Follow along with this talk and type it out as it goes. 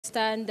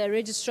understand the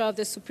Registrar of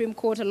the Supreme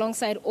Court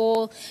alongside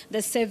all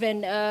the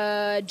 7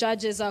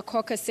 judges are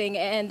caucusing,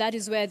 and that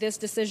is where this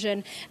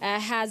decision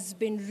has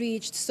been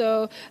reached.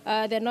 So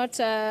they're not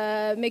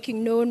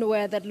making known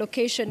where that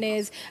location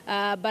is,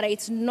 but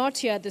it's not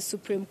here at the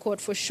Supreme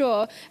Court for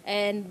sure.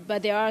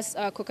 But they are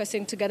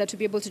caucusing together to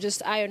be able to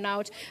just iron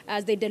out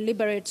as they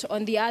deliberate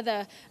on the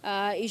other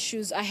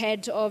issues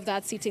ahead of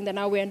that sitting that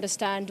now we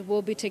understand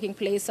will be taking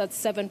place at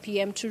 7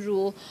 p.m. to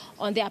rule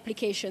on the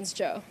applications,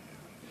 Joe.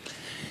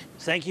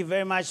 Thank you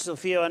very much,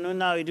 Sophia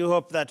Wanuna. We do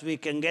hope that we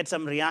can get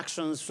some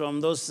reactions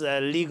from those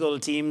legal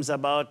teams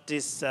about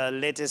this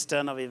latest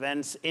turn of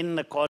events in the court.